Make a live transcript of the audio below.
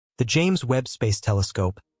The James Webb Space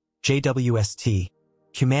Telescope, JWST,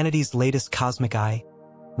 humanity's latest cosmic eye,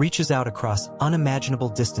 reaches out across unimaginable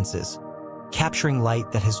distances, capturing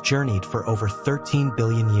light that has journeyed for over 13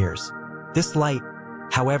 billion years. This light,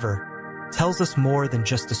 however, tells us more than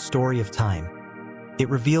just a story of time. It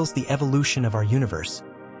reveals the evolution of our universe,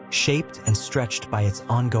 shaped and stretched by its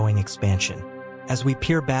ongoing expansion. As we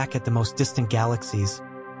peer back at the most distant galaxies,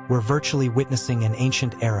 we're virtually witnessing an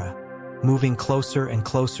ancient era, moving closer and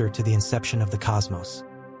closer to the inception of the cosmos.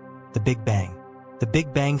 The Big Bang. The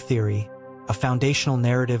Big Bang Theory, a foundational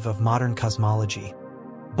narrative of modern cosmology,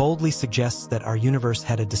 boldly suggests that our universe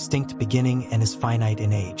had a distinct beginning and is finite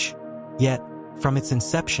in age. Yet, from its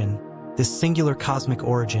inception, this singular cosmic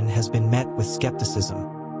origin has been met with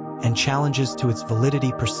skepticism, and challenges to its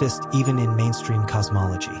validity persist even in mainstream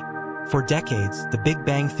cosmology. For decades, the Big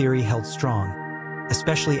Bang Theory held strong,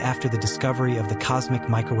 especially after the discovery of the cosmic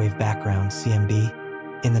microwave background,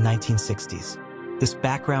 CMB, in the 1960s. This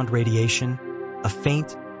background radiation, a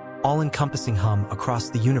faint, all-encompassing hum across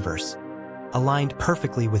the universe, aligned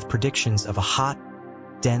perfectly with predictions of a hot,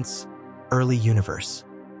 dense, early universe.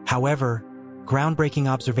 However, groundbreaking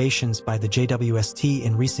observations by the JWST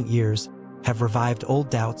in recent years have revived old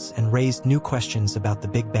doubts and raised new questions about the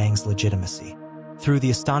Big Bang's legitimacy. Through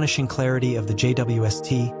the astonishing clarity of the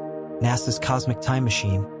JWST, NASA's cosmic time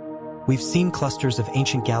machine, we've seen clusters of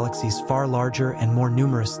ancient galaxies far larger and more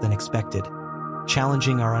numerous than expected,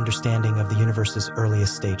 challenging our understanding of the universe's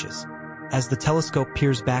earliest stages. As the telescope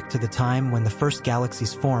peers back to the time when the first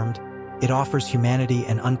galaxies formed, it offers humanity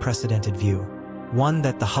an unprecedented view, one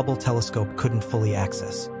that the Hubble telescope couldn't fully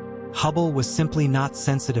access. Hubble was simply not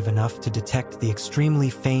sensitive enough to detect the extremely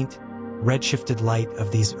faint, redshifted light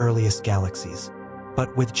of these earliest galaxies.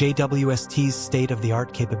 But with JWST's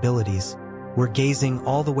state-of-the-art capabilities, we're gazing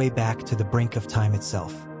all the way back to the brink of time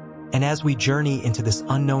itself. And as we journey into this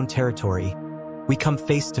unknown territory, we come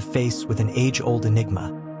face to face with an age-old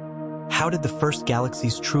enigma. How did the first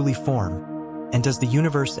galaxies truly form? And does the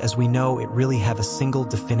universe as we know it really have a single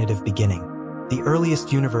definitive beginning? The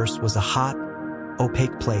earliest universe was a hot,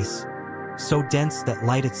 opaque place, so dense that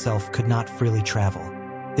light itself could not freely travel.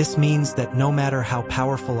 This means that no matter how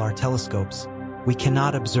powerful our telescopes, we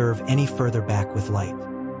cannot observe any further back with light.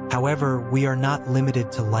 However, we are not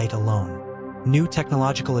limited to light alone. New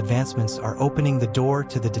technological advancements are opening the door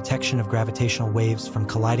to the detection of gravitational waves from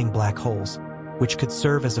colliding black holes, which could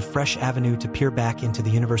serve as a fresh avenue to peer back into the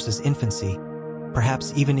universe's infancy,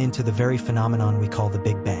 perhaps even into the very phenomenon we call the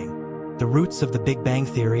Big Bang. The roots of the Big Bang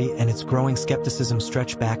Theory and its growing skepticism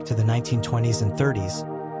stretch back to the 1920s and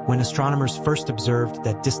 30s, when astronomers first observed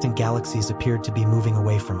that distant galaxies appeared to be moving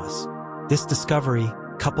away from us. This discovery,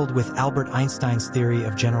 coupled with Albert Einstein's theory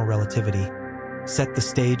of general relativity, set the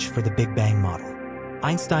stage for the Big Bang model.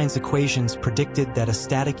 Einstein's equations predicted that a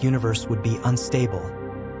static universe would be unstable,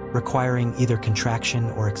 requiring either contraction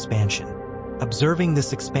or expansion. Observing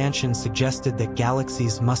this expansion suggested that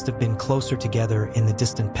galaxies must have been closer together in the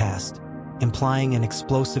distant past, implying an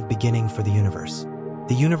explosive beginning for the universe.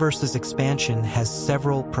 The universe's expansion has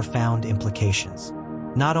several profound implications.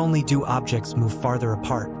 Not only do objects move farther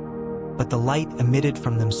apart, but the light emitted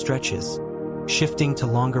from them stretches, shifting to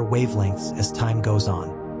longer wavelengths as time goes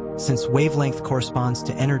on. Since wavelength corresponds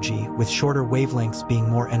to energy, with shorter wavelengths being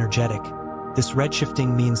more energetic, this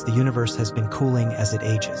redshifting means the universe has been cooling as it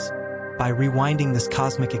ages. By rewinding this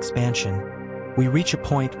cosmic expansion, we reach a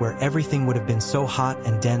point where everything would have been so hot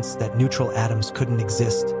and dense that neutral atoms couldn't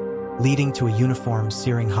exist, leading to a uniform,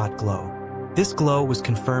 searing hot glow. This glow was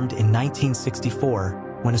confirmed in 1964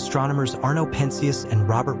 when astronomers Arno Penzias and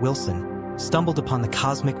Robert Wilson stumbled upon the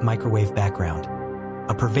cosmic microwave background,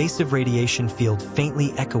 a pervasive radiation field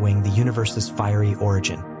faintly echoing the universe's fiery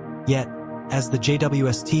origin. Yet, as the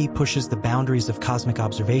JWST pushes the boundaries of cosmic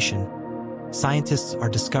observation, scientists are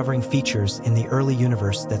discovering features in the early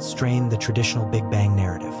universe that strain the traditional Big Bang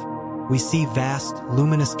narrative. We see vast,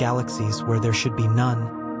 luminous galaxies where there should be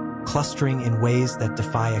none, clustering in ways that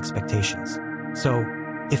defy expectations. So,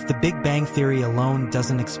 if the Big Bang Theory alone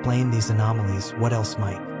doesn't explain these anomalies, what else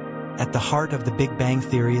might? At the heart of the Big Bang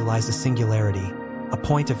Theory lies a singularity, a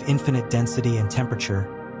point of infinite density and temperature,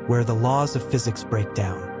 where the laws of physics break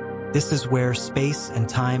down. This is where space and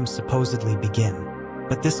time supposedly begin.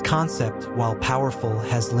 But this concept, while powerful,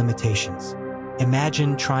 has limitations.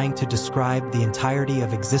 Imagine trying to describe the entirety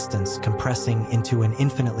of existence compressing into an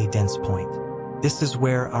infinitely dense point. This is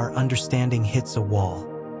where our understanding hits a wall.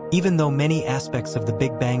 Even though many aspects of the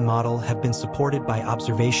Big Bang model have been supported by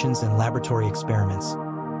observations and laboratory experiments,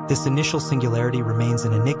 this initial singularity remains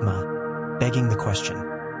an enigma, begging the question: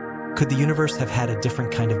 could the universe have had a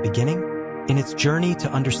different kind of beginning? In its journey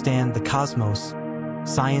to understand the cosmos,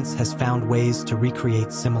 science has found ways to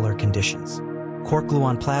recreate similar conditions.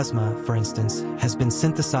 Quark-gluon plasma, for instance, has been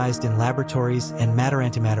synthesized in laboratories, and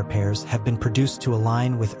matter-antimatter pairs have been produced to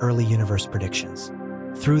align with early universe predictions.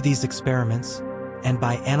 Through these experiments, and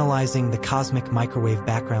by analyzing the cosmic microwave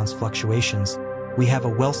background's fluctuations, we have a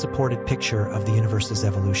well-supported picture of the universe's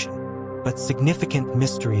evolution. But significant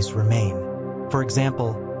mysteries remain. For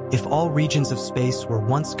example, if all regions of space were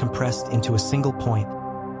once compressed into a single point,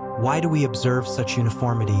 why do we observe such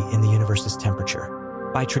uniformity in the universe's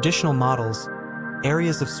temperature? By traditional models,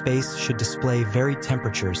 areas of space should display varied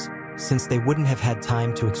temperatures, since they wouldn't have had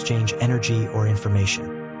time to exchange energy or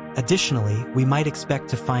information. Additionally, we might expect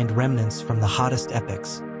to find remnants from the hottest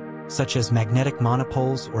epochs, such as magnetic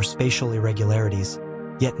monopoles or spatial irregularities,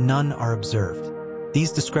 yet none are observed.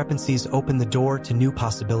 These discrepancies open the door to new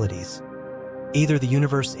possibilities. Either the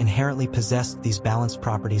universe inherently possessed these balanced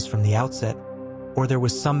properties from the outset, or there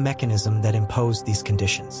was some mechanism that imposed these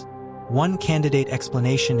conditions. One candidate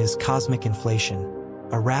explanation is cosmic inflation,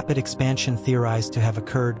 a rapid expansion theorized to have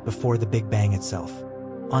occurred before the Big Bang itself.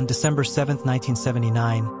 On December 7,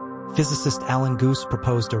 1979, physicist Alan Guth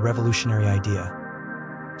proposed a revolutionary idea.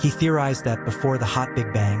 He theorized that before the hot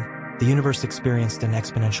Big Bang, the universe experienced an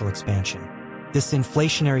exponential expansion. This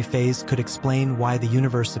inflationary phase could explain why the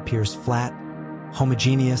universe appears flat,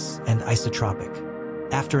 homogeneous, and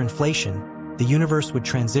isotropic. After inflation, the universe would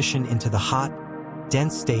transition into the hot,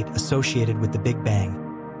 dense state associated with the Big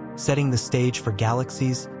Bang, setting the stage for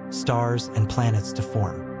galaxies, stars, and planets to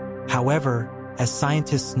form. However, as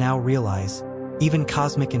scientists now realize, even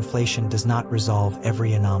cosmic inflation does not resolve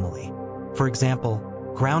every anomaly. For example,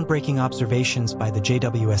 groundbreaking observations by the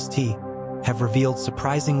JWST have revealed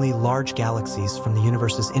surprisingly large galaxies from the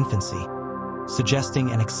universe's infancy,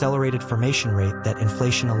 suggesting an accelerated formation rate that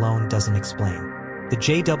inflation alone doesn't explain. The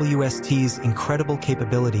JWST's incredible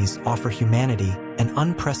capabilities offer humanity an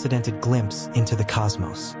unprecedented glimpse into the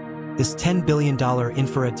cosmos. This $10 billion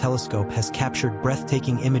infrared telescope has captured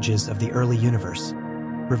breathtaking images of the early universe,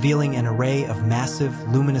 revealing an array of massive,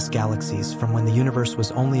 luminous galaxies from when the universe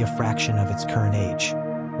was only a fraction of its current age.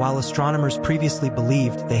 While astronomers previously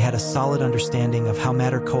believed they had a solid understanding of how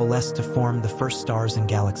matter coalesced to form the first stars and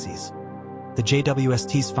galaxies, the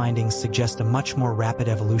JWST's findings suggest a much more rapid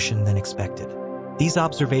evolution than expected. These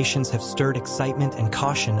observations have stirred excitement and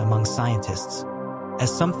caution among scientists,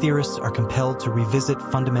 as some theorists are compelled to revisit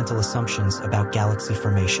fundamental assumptions about galaxy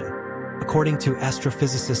formation. According to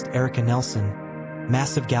astrophysicist Erica Nelson,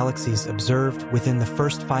 massive galaxies observed within the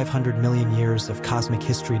first 500 million years of cosmic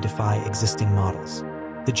history defy existing models.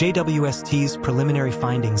 The JWST's preliminary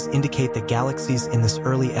findings indicate that galaxies in this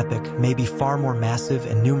early epoch may be far more massive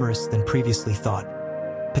and numerous than previously thought,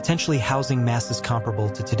 potentially housing masses comparable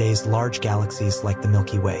to today's large galaxies like the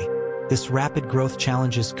Milky Way. This rapid growth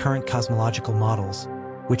challenges current cosmological models,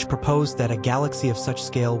 which propose that a galaxy of such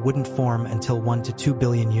scale wouldn't form until 1 to 2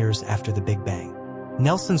 billion years after the Big Bang.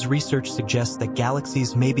 Nelson's research suggests that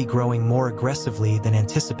galaxies may be growing more aggressively than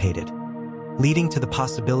anticipated, leading to the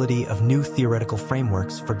possibility of new theoretical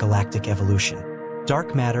frameworks for galactic evolution.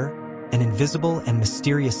 Dark matter, an invisible and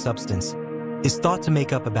mysterious substance, is thought to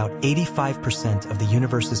make up about 85% of the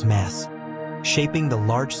universe's mass, shaping the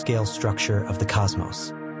large-scale structure of the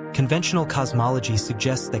cosmos. Conventional cosmology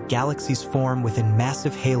suggests that galaxies form within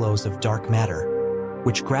massive halos of dark matter,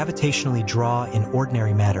 which gravitationally draw in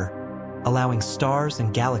ordinary matter, allowing stars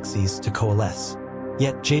and galaxies to coalesce.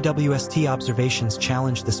 Yet JWST observations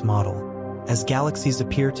challenge this model, as galaxies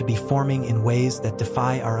appear to be forming in ways that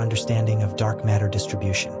defy our understanding of dark matter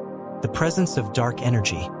distribution. The presence of dark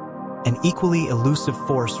energy, an equally elusive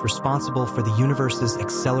force responsible for the universe's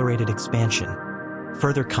accelerated expansion,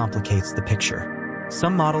 further complicates the picture.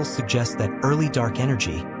 Some models suggest that early dark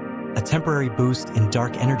energy, a temporary boost in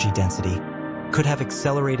dark energy density, could have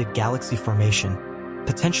accelerated galaxy formation,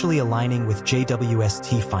 potentially aligning with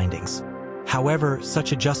JWST findings. However,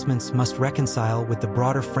 such adjustments must reconcile with the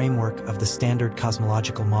broader framework of the standard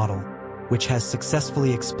cosmological model, which has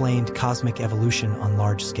successfully explained cosmic evolution on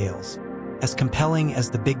large scales. As compelling as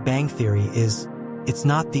the Big Bang theory is, it's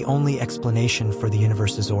not the only explanation for the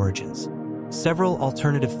universe's origins. Several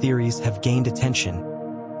alternative theories have gained attention,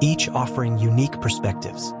 each offering unique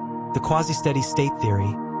perspectives. The quasi-steady state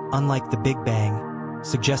theory, unlike the Big Bang,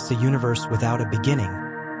 suggests a universe without a beginning,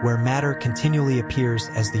 where matter continually appears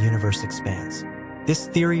as the universe expands. This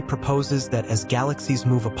theory proposes that as galaxies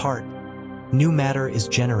move apart, new matter is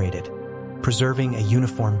generated, preserving a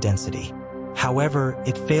uniform density. However,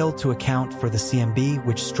 it failed to account for the CMB,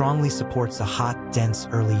 which strongly supports a hot, dense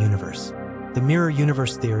early universe. The mirror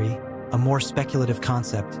universe theory, a more speculative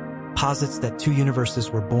concept, posits that two universes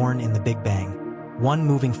were born in the Big Bang, one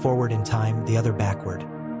moving forward in time, the other backward.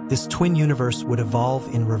 This twin universe would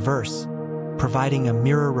evolve in reverse, providing a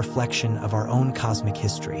mirror reflection of our own cosmic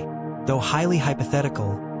history. Though highly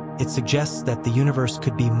hypothetical, it suggests that the universe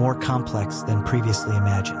could be more complex than previously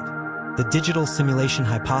imagined. The digital simulation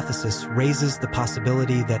hypothesis raises the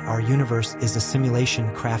possibility that our universe is a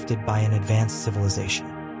simulation crafted by an advanced civilization.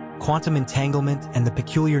 Quantum entanglement and the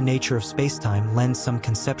peculiar nature of spacetime lend some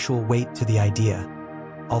conceptual weight to the idea,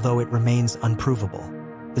 although it remains unprovable.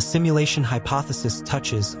 The simulation hypothesis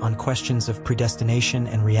touches on questions of predestination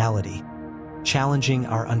and reality, challenging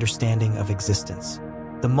our understanding of existence.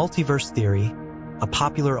 The multiverse theory, a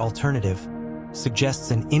popular alternative,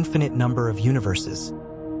 suggests an infinite number of universes,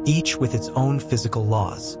 each with its own physical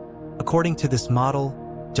laws. According to this model,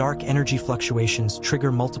 dark energy fluctuations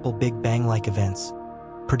trigger multiple Big Bang-like events,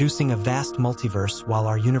 producing a vast multiverse while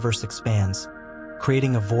our universe expands,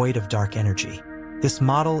 creating a void of dark energy. This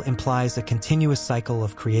model implies a continuous cycle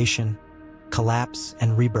of creation, collapse,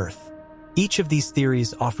 and rebirth. Each of these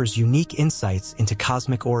theories offers unique insights into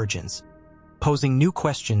cosmic origins, posing new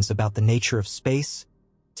questions about the nature of space,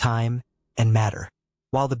 time, and matter.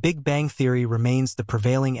 While the Big Bang theory remains the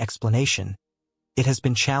prevailing explanation, it has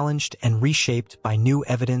been challenged and reshaped by new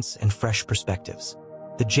evidence and fresh perspectives.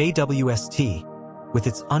 The JWST, with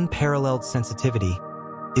its unparalleled sensitivity,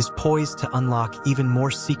 is poised to unlock even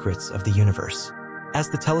more secrets of the universe. As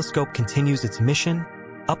the telescope continues its mission,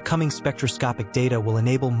 upcoming spectroscopic data will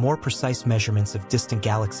enable more precise measurements of distant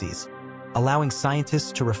galaxies, allowing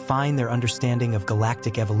scientists to refine their understanding of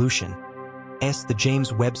galactic evolution. As the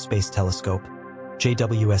James Webb Space Telescope,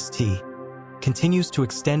 JWST, continues to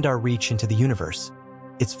extend our reach into the universe,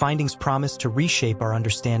 its findings promise to reshape our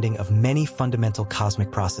understanding of many fundamental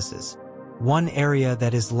cosmic processes. One area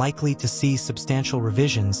that is likely to see substantial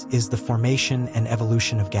revisions is the formation and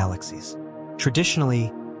evolution of galaxies.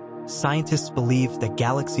 Traditionally, scientists believed that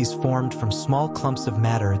galaxies formed from small clumps of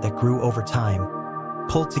matter that grew over time,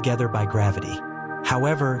 pulled together by gravity.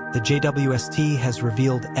 However, the JWST has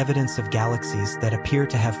revealed evidence of galaxies that appear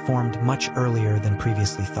to have formed much earlier than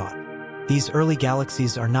previously thought. These early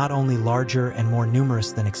galaxies are not only larger and more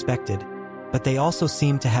numerous than expected, but they also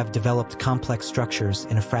seem to have developed complex structures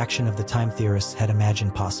in a fraction of the time theorists had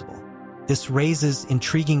imagined possible. This raises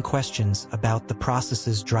intriguing questions about the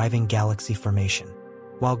processes driving galaxy formation.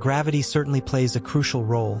 While gravity certainly plays a crucial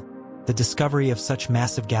role, the discovery of such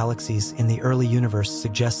massive galaxies in the early universe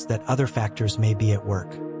suggests that other factors may be at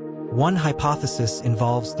work. One hypothesis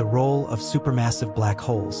involves the role of supermassive black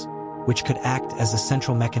holes, which could act as a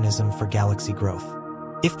central mechanism for galaxy growth.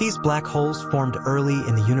 If these black holes formed early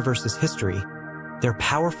in the universe's history, their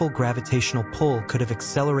powerful gravitational pull could have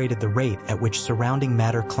accelerated the rate at which surrounding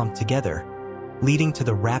matter clumped together, leading to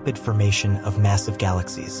the rapid formation of massive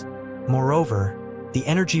galaxies. Moreover, the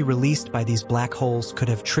energy released by these black holes could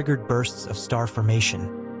have triggered bursts of star formation,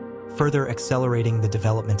 further accelerating the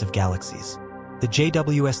development of galaxies. The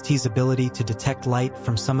JWST's ability to detect light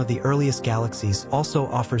from some of the earliest galaxies also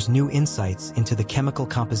offers new insights into the chemical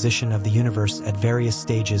composition of the universe at various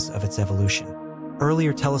stages of its evolution.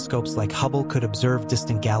 Earlier telescopes like Hubble could observe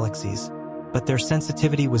distant galaxies, but their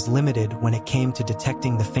sensitivity was limited when it came to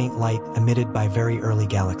detecting the faint light emitted by very early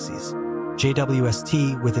galaxies.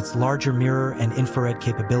 JWST, with its larger mirror and infrared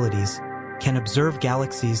capabilities, can observe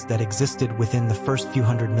galaxies that existed within the first few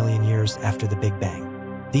 100 million years after the Big Bang.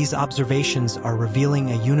 These observations are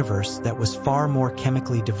revealing a universe that was far more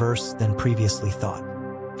chemically diverse than previously thought.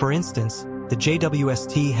 For instance, the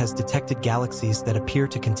JWST has detected galaxies that appear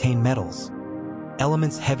to contain metals,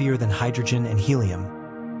 elements heavier than hydrogen and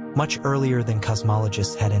helium, much earlier than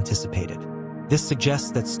cosmologists had anticipated. This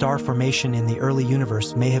suggests that star formation in the early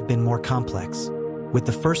universe may have been more complex, with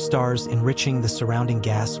the first stars enriching the surrounding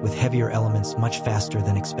gas with heavier elements much faster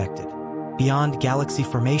than expected. Beyond galaxy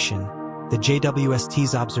formation, the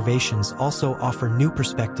JWST's observations also offer new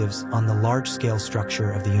perspectives on the large-scale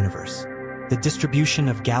structure of the universe. The distribution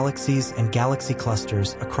of galaxies and galaxy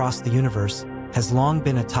clusters across the universe has long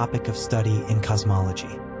been a topic of study in cosmology.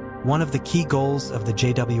 One of the key goals of the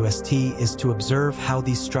JWST is to observe how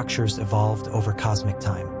these structures evolved over cosmic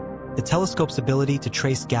time. The telescope's ability to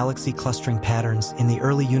trace galaxy clustering patterns in the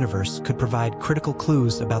early universe could provide critical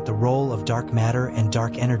clues about the role of dark matter and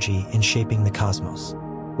dark energy in shaping the cosmos.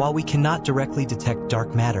 While we cannot directly detect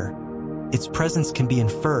dark matter, its presence can be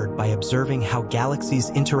inferred by observing how galaxies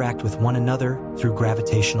interact with one another through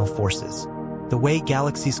gravitational forces. The way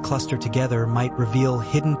galaxies cluster together might reveal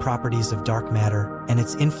hidden properties of dark matter and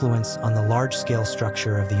its influence on the large-scale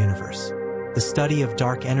structure of the universe. The study of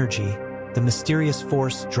dark energy, the mysterious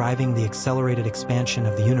force driving the accelerated expansion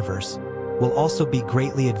of the universe, will also be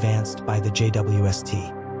greatly advanced by the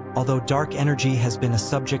JWST. Although dark energy has been a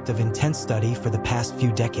subject of intense study for the past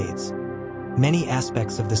few decades, many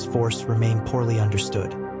aspects of this force remain poorly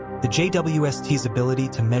understood. The JWST's ability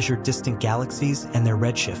to measure distant galaxies and their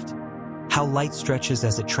redshift, how light stretches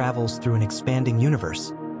as it travels through an expanding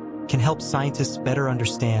universe, can help scientists better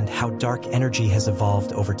understand how dark energy has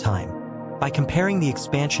evolved over time. By comparing the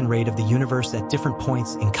expansion rate of the universe at different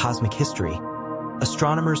points in cosmic history,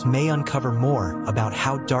 astronomers may uncover more about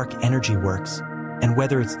how dark energy works and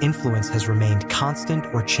whether its influence has remained constant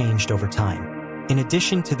or changed over time. In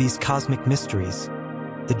addition to these cosmic mysteries,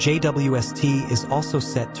 the JWST is also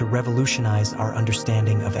set to revolutionize our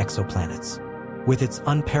understanding of exoplanets. With its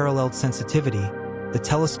unparalleled sensitivity, the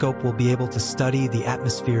telescope will be able to study the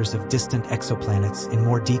atmospheres of distant exoplanets in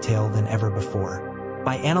more detail than ever before.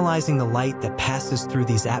 By analyzing the light that passes through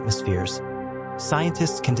these atmospheres,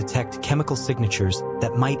 scientists can detect chemical signatures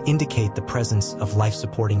that might indicate the presence of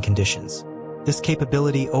life-supporting conditions. This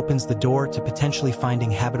capability opens the door to potentially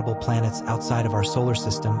finding habitable planets outside of our solar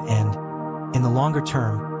system and, in the longer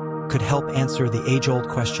term, could help answer the age-old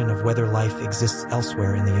question of whether life exists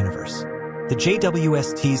elsewhere in the universe. The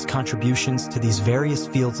JWST's contributions to these various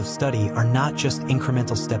fields of study are not just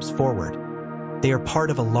incremental steps forward. They are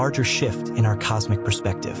part of a larger shift in our cosmic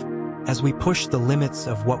perspective. As we push the limits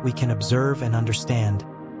of what we can observe and understand,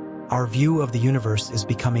 our view of the universe is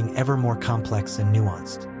becoming ever more complex and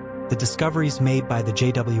nuanced. The discoveries made by the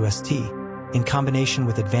JWST, in combination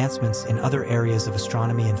with advancements in other areas of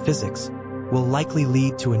astronomy and physics, will likely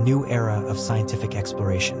lead to a new era of scientific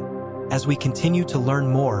exploration. As we continue to learn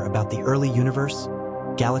more about the early universe,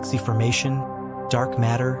 galaxy formation, dark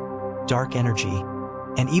matter, dark energy,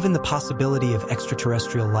 and even the possibility of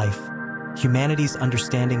extraterrestrial life, humanity's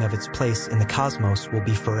understanding of its place in the cosmos will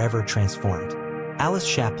be forever transformed. Alice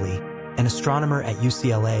Shapley, an astronomer at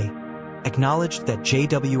UCLA, acknowledged that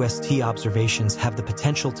JWST observations have the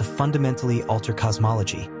potential to fundamentally alter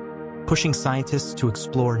cosmology, pushing scientists to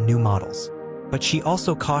explore new models. But she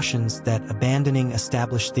also cautions that abandoning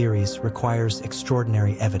established theories requires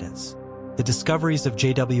extraordinary evidence. The discoveries of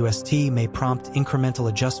JWST may prompt incremental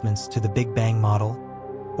adjustments to the Big Bang model,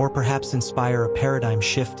 or perhaps inspire a paradigm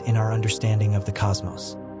shift in our understanding of the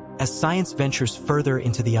cosmos. As science ventures further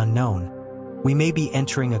into the unknown, we may be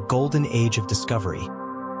entering a golden age of discovery,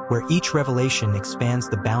 where each revelation expands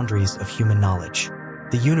the boundaries of human knowledge.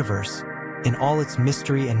 The universe, in all its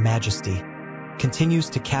mystery and majesty, continues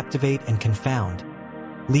to captivate and confound,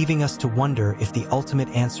 leaving us to wonder if the ultimate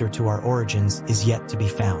answer to our origins is yet to be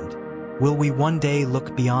found. Will we one day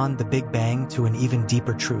look beyond the Big Bang to an even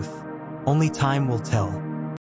deeper truth? Only time will tell.